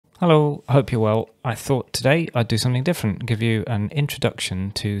Hello, hope you're well. I thought today I'd do something different, give you an introduction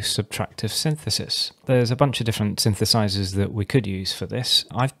to subtractive synthesis. There's a bunch of different synthesizers that we could use for this.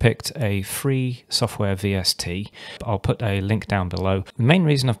 I've picked a free software VST. I'll put a link down below. The main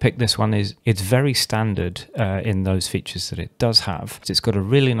reason I've picked this one is it's very standard in those features that it does have. It's got a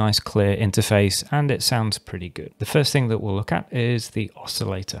really nice clear interface and it sounds pretty good. The first thing that we'll look at is the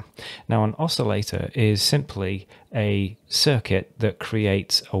oscillator. Now an oscillator is simply a circuit that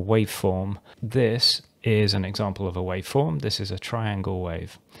creates a waveform. This is an example of a waveform. This is a triangle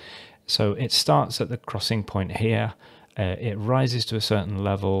wave. So it starts at the crossing point here. It rises to a certain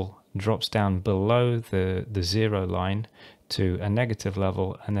level, drops down below the zero line to a negative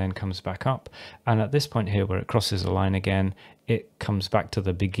level, and then comes back up. And at this point here where it crosses the line again, it comes back to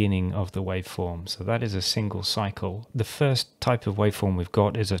the beginning of the waveform. So that is a single cycle. The first type of waveform we've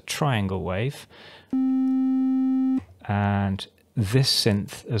got is a triangle wave. And this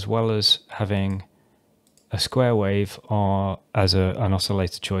synth, as well as having a square wave or as an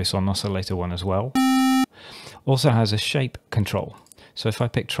oscillator choice on oscillator 1 as well, also has a shape control. So if I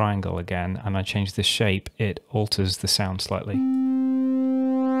pick triangle again and I change the shape, it alters the sound slightly.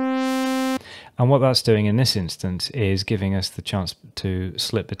 And what that's doing in this instance is giving us the chance to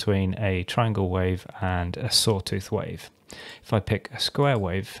slip between a triangle wave and a sawtooth wave. If I pick a square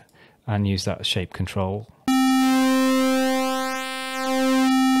wave and use that shape control,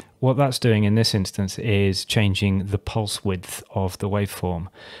 what that's doing in this instance is changing the pulse width of the waveform.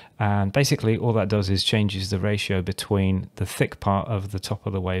 And basically all that does is changes the ratio between the thick part of the top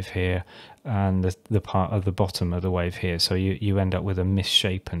of the wave here and the part of the bottom of the wave here. So you end up with a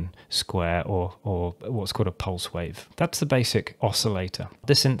misshapen square or what's called a pulse wave. That's the basic oscillator.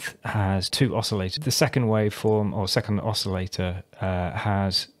 This synth has two oscillators. The second waveform or second oscillator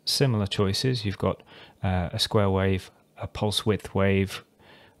has similar choices. You've got a square wave, a pulse width wave,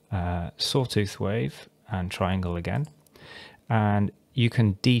 sawtooth wave, and triangle again, and you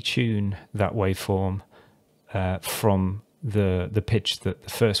can detune that waveform from the pitch that the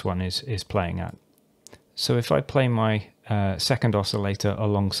first one is playing at. So if I play my second oscillator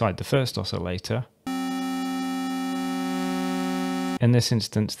alongside the first oscillator, in this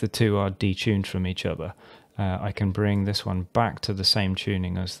instance the two are detuned from each other. I can bring this one back to the same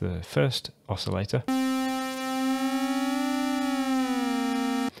tuning as the first oscillator.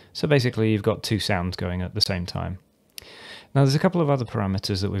 So basically you've got two sounds going at the same time. Now there's a couple of other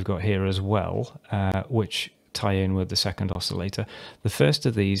parameters that we've got here as well, which tie in with the second oscillator. The first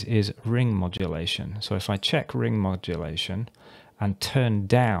of these is ring modulation. So if I check ring modulation and turn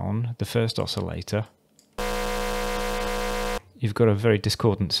down the first oscillator, you've got a very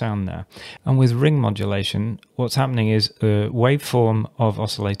discordant sound there. And with ring modulation, what's happening is the waveform of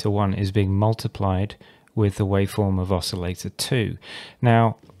oscillator 1 is being multiplied with the waveform of oscillator 2.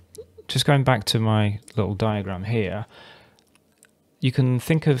 Now, just going back to my little diagram here, you can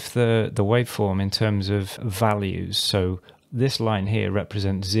think of the waveform in terms of values. So this line here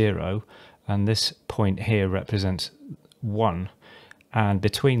represents 0 and this point here represents 1. And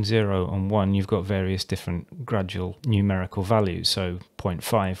between 0 and 1 you've got various different gradual numerical values. So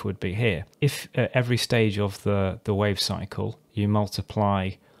 0.5 would be here. If at every stage of the wave cycle you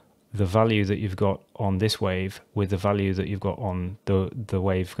multiply the value that you've got on this wave with the value that you've got on the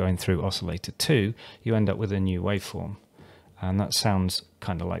wave going through oscillator 2, you end up with a new waveform. And that sounds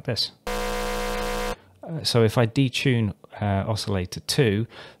kind of like this. So if I detune oscillator 2,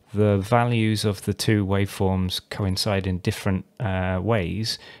 the values of the two waveforms coincide in different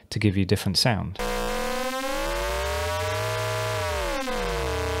ways to give you different sound.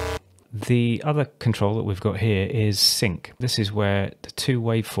 The other control that we've got here is sync. This is where the two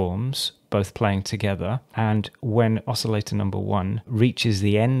waveforms both playing together, and when oscillator number 1 reaches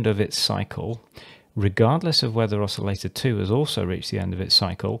the end of its cycle, regardless of whether oscillator 2 has also reached the end of its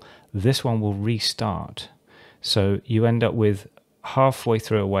cycle, this one will restart. So you end up with halfway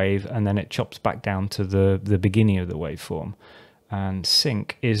through a wave and then it chops back down to the beginning of the waveform. And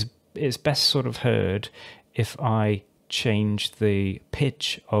sync is best sort of heard if I change the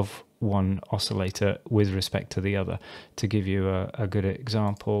pitch of one oscillator with respect to the other. To give you a good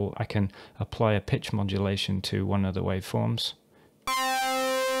example, I can apply a pitch modulation to one of the waveforms,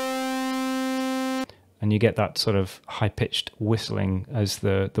 and you get that sort of high-pitched whistling as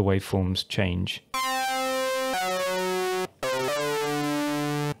the waveforms change.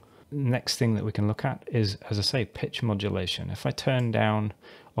 Next thing that we can look at is, as I say, pitch modulation. If I turn down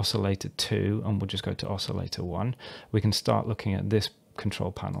oscillator 2 and we'll just go to oscillator 1, we can start looking at this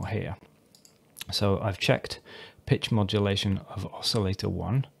control panel here. So I've checked pitch modulation of oscillator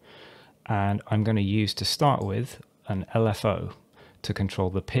 1, and I'm going to use to start with an LFO. to control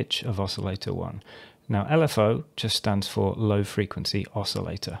the pitch of oscillator 1. Now LFO just stands for low frequency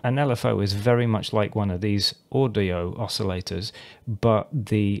oscillator, and LFO is very much like one of these audio oscillators, but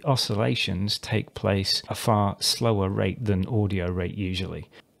the oscillations take place at a far slower rate than audio rate usually.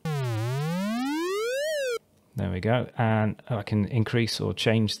 There we go, and I can increase or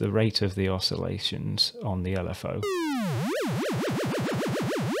change the rate of the oscillations on the LFO.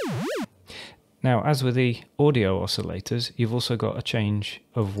 Now, as with the audio oscillators, you've also got a change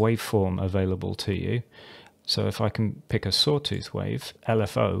of waveform available to you. So if I can pick a sawtooth wave,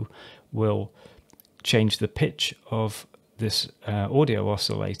 LFO will change the pitch of this audio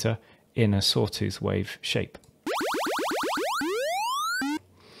oscillator in a sawtooth wave shape.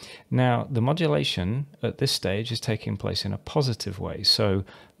 Now, the modulation at this stage is taking place in a positive way. So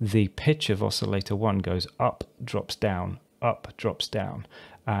the pitch of oscillator 1 goes up, drops down, up, drops down,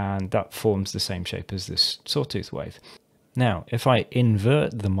 and that forms the same shape as this sawtooth wave. Now, if I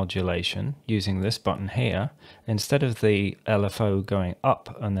invert the modulation using this button here, instead of the LFO going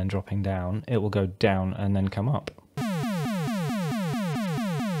up and then dropping down, it will go down and then come up.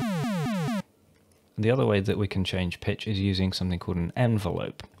 The other way that we can change pitch is using something called an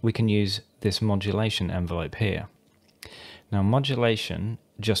envelope. We can use this modulation envelope here. Now, modulation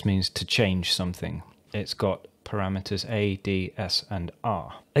just means to change something. It's got parameters A, D, S, and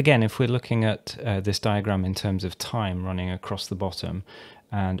R. Again, if we're looking at this diagram in terms of time running across the bottom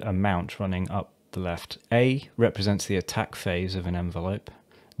and amount running up the left, A represents the attack phase of an envelope,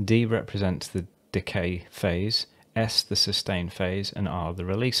 D represents the decay phase, S the sustain phase, and R the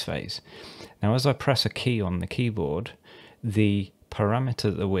release phase. Now, as I press a key on the keyboard, the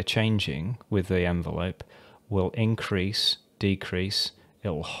parameter that we're changing with the envelope will increase, decrease, it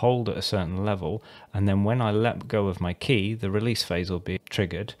will hold at a certain level, and then when I let go of my key, the release phase will be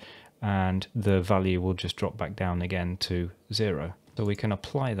triggered and the value will just drop back down again to 0. So we can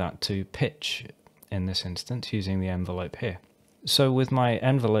apply that to pitch in this instance using the envelope here. So with my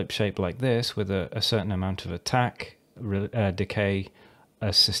envelope shape like this, with a certain amount of attack, decay,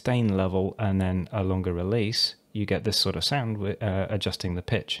 a sustain level, and then a longer release, you get this sort of sound with adjusting the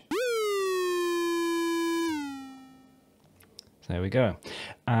pitch. There we go.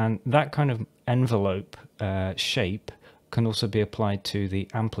 And that kind of envelope shape can also be applied to the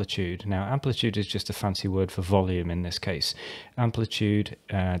amplitude. Now, amplitude is just a fancy word for volume in this case. Amplitude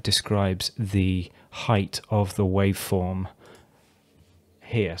describes the height of the waveform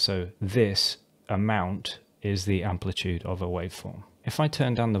here. So this amount is the amplitude of a waveform. If I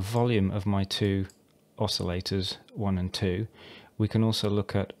turn down the volume of my two oscillators, 1 and 2, we can also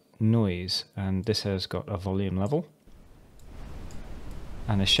look at noise, and this has got a volume level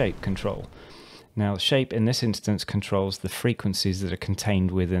and a shape control. Now, shape in this instance controls the frequencies that are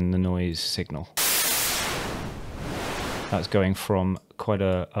contained within the noise signal. That's going from quite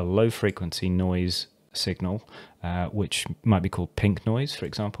a low frequency noise signal, which might be called pink noise, for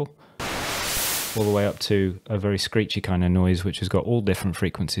example, all the way up to a very screechy kind of noise, which has got all different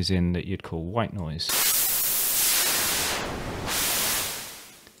frequencies in that you'd call white noise.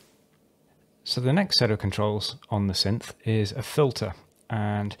 So the next set of controls on the synth is a filter,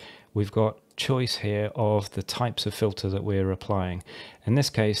 and we've got choice here of the types of filter that we're applying. In this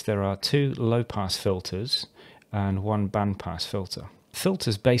case, there are 2 low-pass filters and 1 bandpass filter.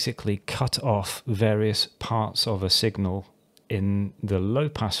 Filters basically cut off various parts of a signal. In the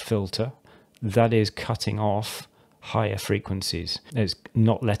low-pass filter, that is cutting off higher frequencies. It's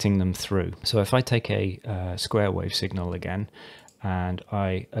not letting them through. So if I take a square wave signal again and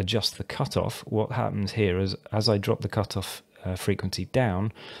I adjust the cutoff, what happens here is as I drop the cutoff frequency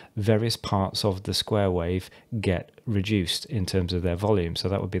down, various parts of the square wave get reduced in terms of their volume. So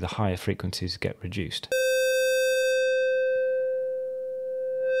that would be the higher frequencies get reduced.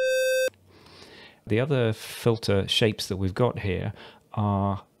 The other filter shapes that we've got here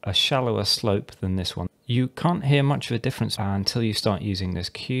are a shallower slope than this one. You can't hear much of a difference until you start using this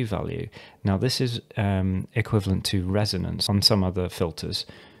Q value. Now this is equivalent to resonance on some other filters.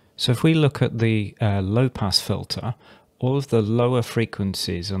 So if we look at the low pass filter, all of the lower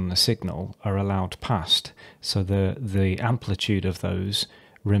frequencies on the signal are allowed past, so the amplitude of those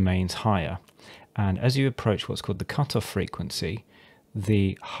remains higher. And as you approach what's called the cutoff frequency,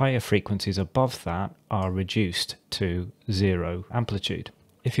 the higher frequencies above that are reduced to 0 amplitude.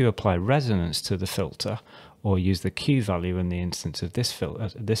 If you apply resonance to the filter, or use the Q value in the instance of this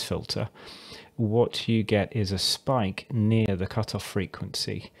filter, what you get is a spike near the cutoff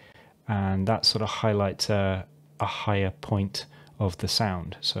frequency, and that sort of highlights a higher point of the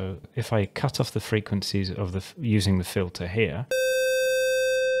sound. So if I cut off the frequencies of using the filter here,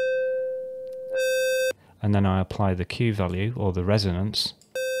 and then I apply the Q value or the resonance.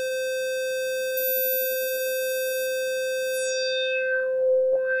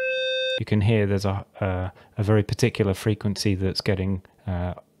 You can hear there's a very particular frequency that's getting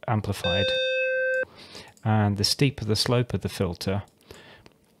amplified, and the steeper the slope of the filter,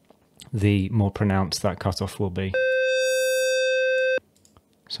 the more pronounced that cutoff will be.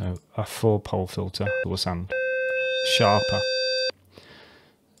 So a 4-pole filter will sound sharper,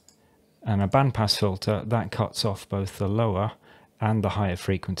 and a bandpass filter, that cuts off both the lower and the higher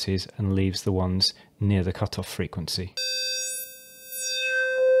frequencies and leaves the ones near the cutoff frequency.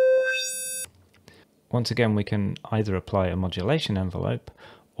 Once again, we can either apply a modulation envelope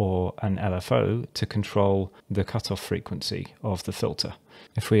or an LFO to control the cutoff frequency of the filter.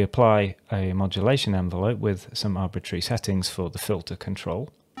 If we apply a modulation envelope with some arbitrary settings for the filter control,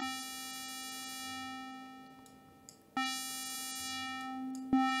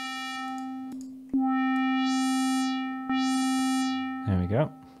 there we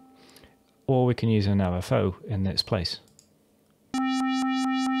go, or we can use an LFO in its place.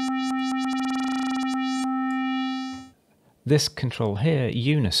 This control here,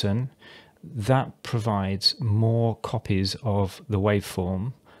 unison, that provides more copies of the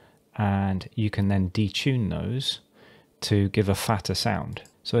waveform, and you can then detune those to give a fatter sound.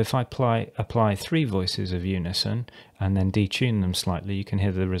 So if I apply 3 voices of unison and then detune them slightly, you can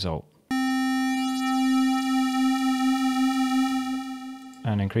hear the result.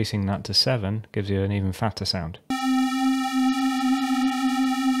 And increasing that to 7 gives you an even fatter sound.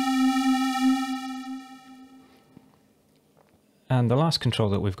 And the last control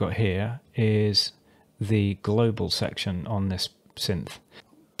that we've got here is the global section on this synth.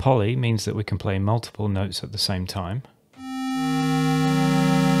 Poly means that we can play multiple notes at the same time,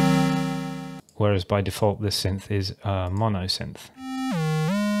 whereas by default this synth is a mono synth.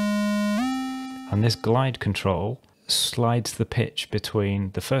 And this glide control slides the pitch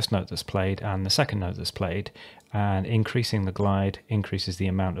between the first note that's played and the second note that's played, and increasing the glide increases the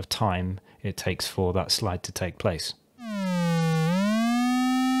amount of time it takes for that slide to take place.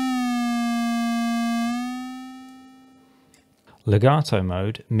 Legato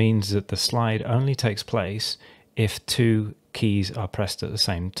mode means that the slide only takes place if 2 keys are pressed at the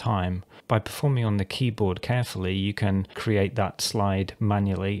same time. By performing on the keyboard carefully, you can create that slide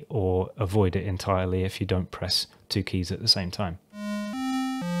manually or avoid it entirely if you don't press 2 keys at the same time.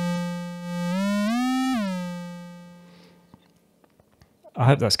 I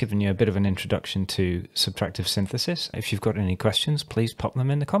hope that's given you a bit of an introduction to subtractive synthesis. If you've got any questions, please pop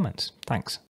them in the comments. Thanks.